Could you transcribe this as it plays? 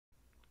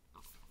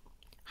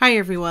Hi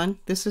everyone,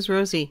 this is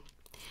Rosie.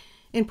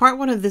 In part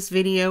 1 of this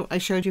video, I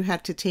showed you how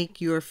to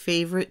take your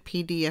favorite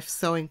PDF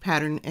sewing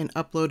pattern and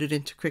upload it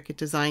into Cricut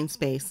Design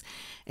Space.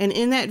 And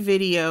in that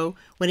video,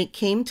 when it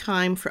came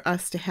time for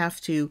us to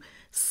have to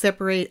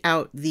separate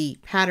out the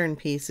pattern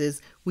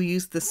pieces, we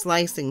used the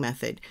slicing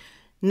method.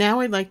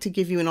 Now I'd like to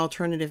give you an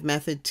alternative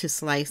method to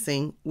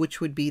slicing,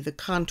 which would be the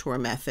contour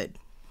method.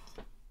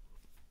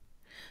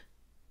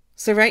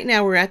 So right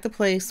now we're at the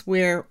place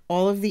where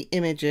all of the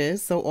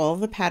images, so all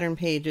of the pattern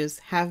pages,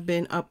 have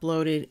been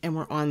uploaded and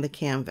we're on the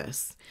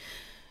canvas.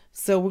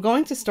 So we're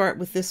going to start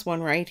with this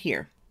one right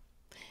here.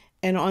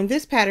 And on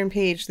this pattern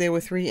page there were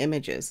 3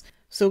 images.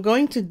 So we're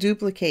going to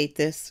duplicate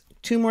this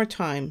 2 more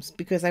times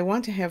because I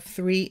want to have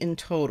 3 in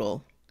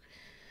total.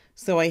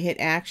 So I hit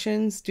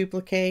Actions,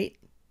 Duplicate,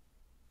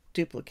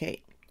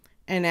 Duplicate.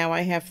 And now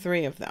I have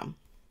 3 of them.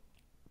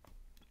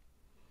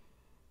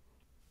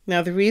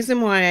 Now the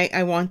reason why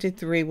I wanted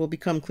 3 will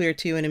become clear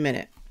to you in a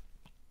minute.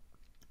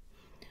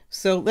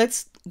 So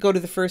let's go to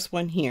the first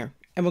one here,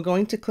 and we're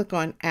going to click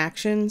on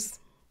Actions,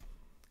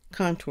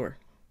 Contour.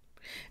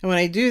 And when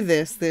I do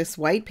this, this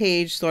white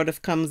page sort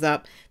of comes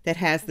up that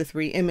has the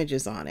 3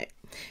 images on it.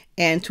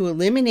 And to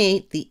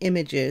eliminate the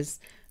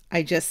images,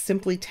 I just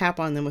simply tap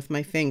on them with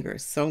my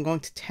fingers. So I'm going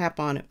to tap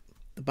on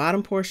the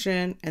bottom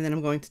portion, and then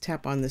I'm going to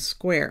tap on the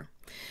square.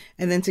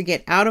 And then to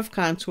get out of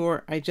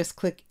contour, I just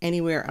click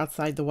anywhere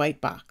outside the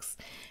white box.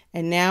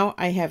 And now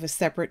I have a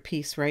separate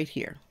piece right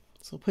here.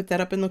 So I'll put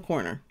that up in the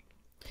corner.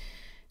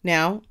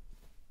 Now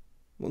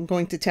I'm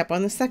going to tap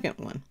on the second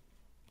one.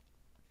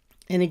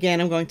 And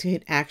again, I'm going to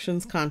hit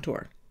Actions,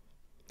 Contour.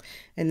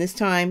 And this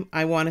time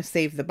I want to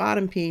save the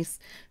bottom piece.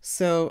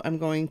 So I'm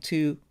going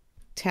to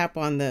tap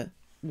on the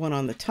one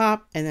on the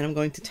top, and then I'm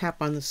going to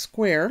tap on the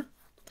square.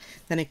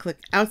 Then I click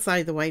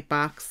outside the white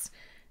box.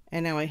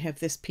 And now I have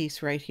this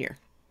piece right here.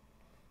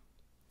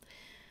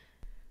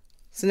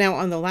 So now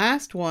on the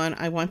last one,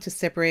 I want to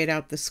separate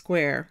out the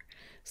square.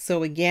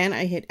 So again,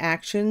 I hit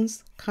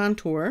Actions,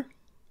 Contour,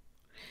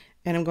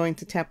 and I'm going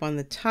to tap on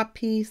the top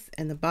piece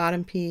and the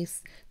bottom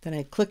piece. Then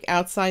I click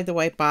outside the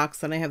white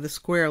box and I have the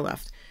square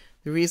left.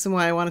 The reason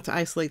why I wanted to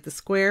isolate the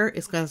square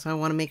is because I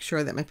want to make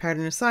sure that my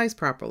pattern is sized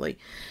properly.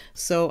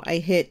 So I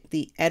hit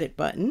the Edit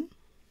button.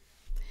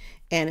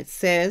 And it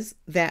says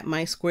that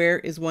my square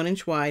is 1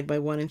 inch wide by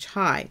 1 inch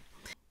high.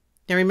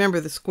 Now remember,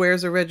 the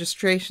squares are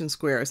registration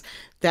squares.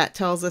 That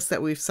tells us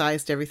that we've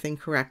sized everything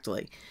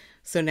correctly.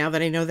 So now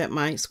that I know that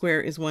my square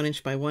is 1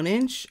 inch by 1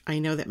 inch, I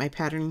know that my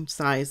pattern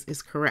size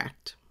is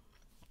correct.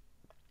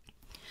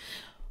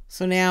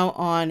 So now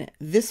on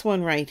this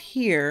one right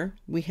here,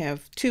 we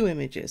have 2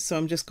 images. So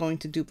I'm just going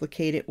to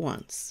duplicate it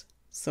once.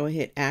 So I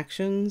hit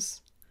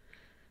Actions,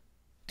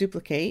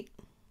 Duplicate.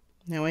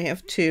 Now I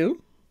have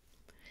 2.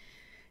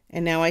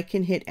 And now I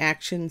can hit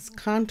Actions,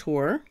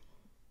 Contour,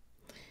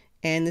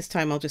 and this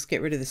time I'll just get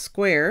rid of the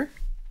square,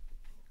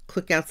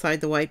 click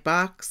outside the white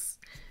box,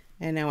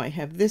 and now I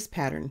have this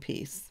pattern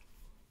piece.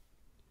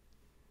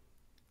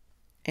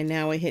 And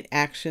now I hit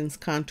Actions,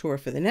 Contour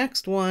for the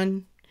next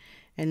one,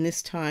 and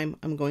this time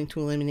I'm going to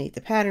eliminate the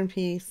pattern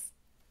piece,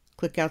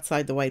 click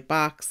outside the white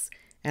box,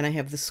 and I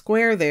have the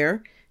square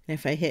there, and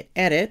if I hit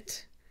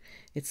Edit,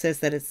 it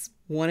says that it's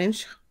 1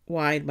 inch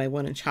wide by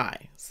 1 inch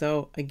high.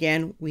 So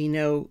again, we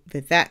know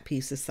that that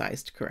piece is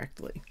sized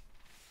correctly.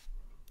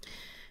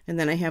 And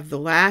then I have the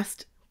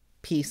last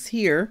piece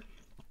here,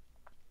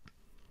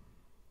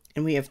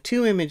 and we have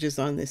 2 images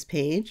on this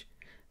page.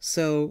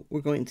 So we're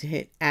going to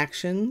hit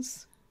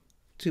Actions,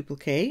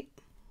 Duplicate.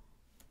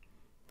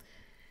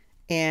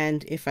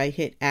 And if I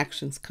hit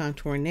Actions,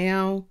 Contour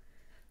now,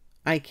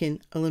 I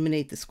can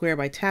eliminate the square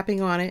by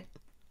tapping on it,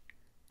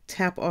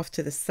 tap off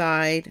to the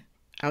side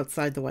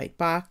outside the white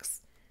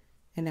box,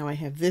 and now I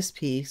have this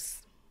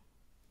piece.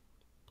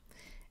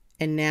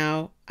 And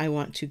now I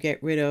want to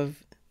get rid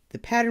of the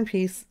pattern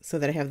piece so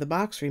that I have the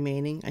box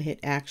remaining. I hit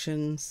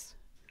Actions,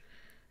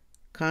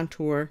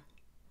 Contour,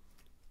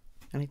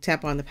 and I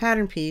tap on the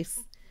pattern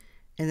piece,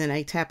 and then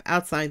I tap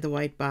outside the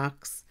white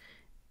box,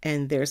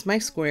 and there's my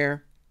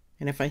square.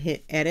 And if I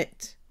hit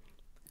Edit,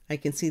 I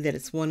can see that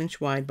it's 1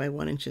 inch wide by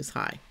 1 inch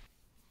high.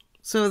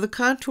 So the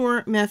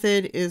contour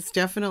method is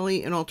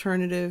definitely an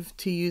alternative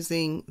to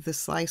using the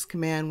slice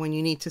command when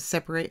you need to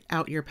separate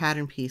out your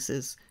pattern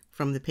pieces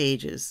from the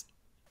pages.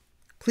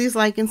 Please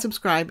like and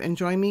subscribe and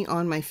join me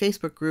on my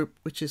Facebook group,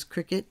 which is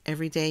Cricut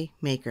Everyday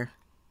Maker.